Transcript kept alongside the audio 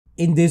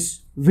In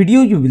this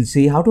video, you will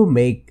see how to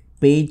make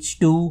page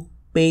 2,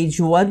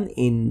 page 1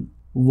 in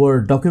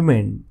Word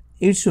document.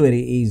 It's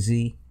very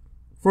easy.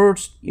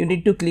 First, you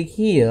need to click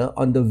here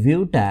on the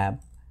View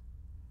tab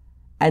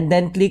and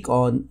then click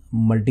on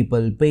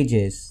Multiple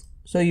Pages.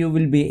 So you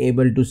will be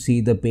able to see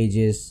the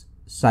pages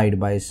side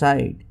by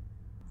side.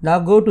 Now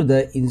go to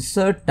the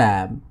Insert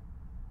tab.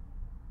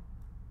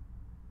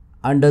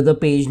 Under the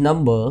page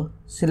number,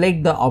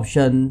 select the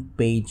option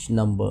Page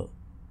Number.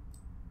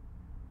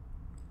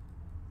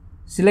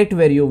 Select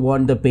where you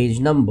want the page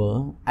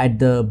number, at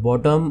the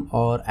bottom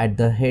or at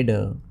the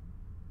header.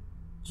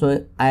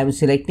 So I am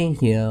selecting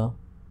here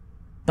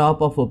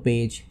top of a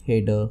page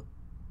header,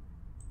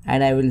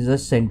 and I will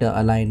just center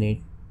align it.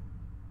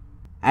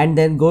 And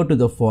then go to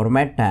the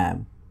Format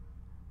tab.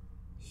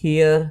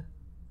 Here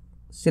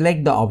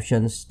select the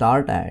option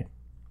Start At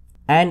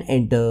and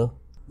enter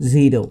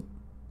 0.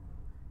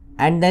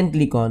 And then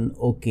click on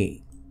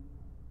OK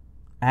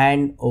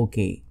and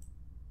OK.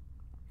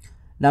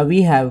 Now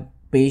we have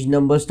page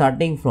number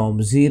starting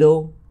from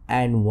 0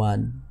 and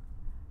 1.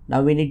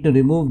 Now we need to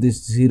remove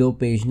this 0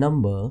 page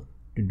number.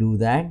 To do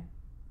that,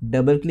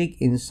 double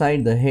click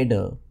inside the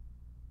header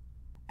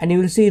and you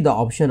will see the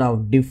option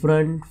of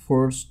different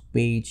first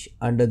page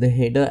under the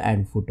header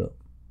and footer.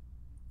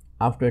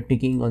 After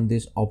ticking on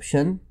this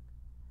option,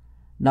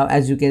 now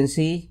as you can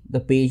see, the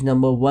page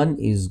number 1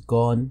 is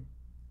gone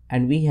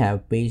and we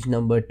have page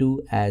number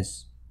 2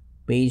 as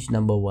page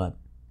number 1.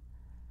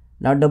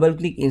 Now double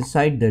click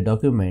inside the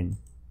document,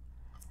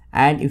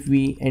 and if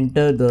we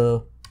enter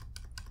the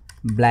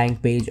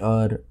blank page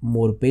or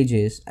more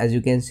pages, as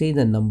you can see,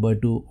 the number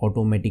 2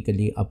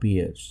 automatically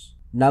appears.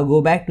 Now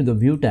go back to the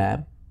View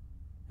tab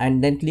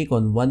and then click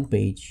on one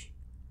page,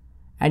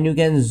 and you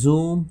can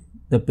zoom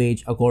the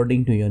page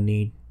according to your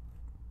need,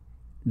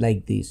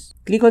 like this.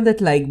 Click on that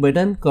like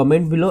button,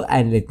 comment below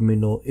and let me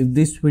know if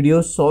this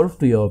video solved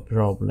to your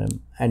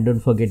problem. And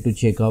don't forget to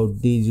check out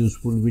these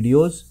useful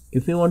videos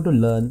if you want to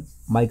learn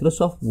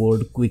Microsoft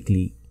Word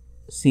quickly.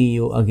 See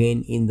you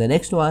again in the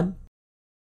next one.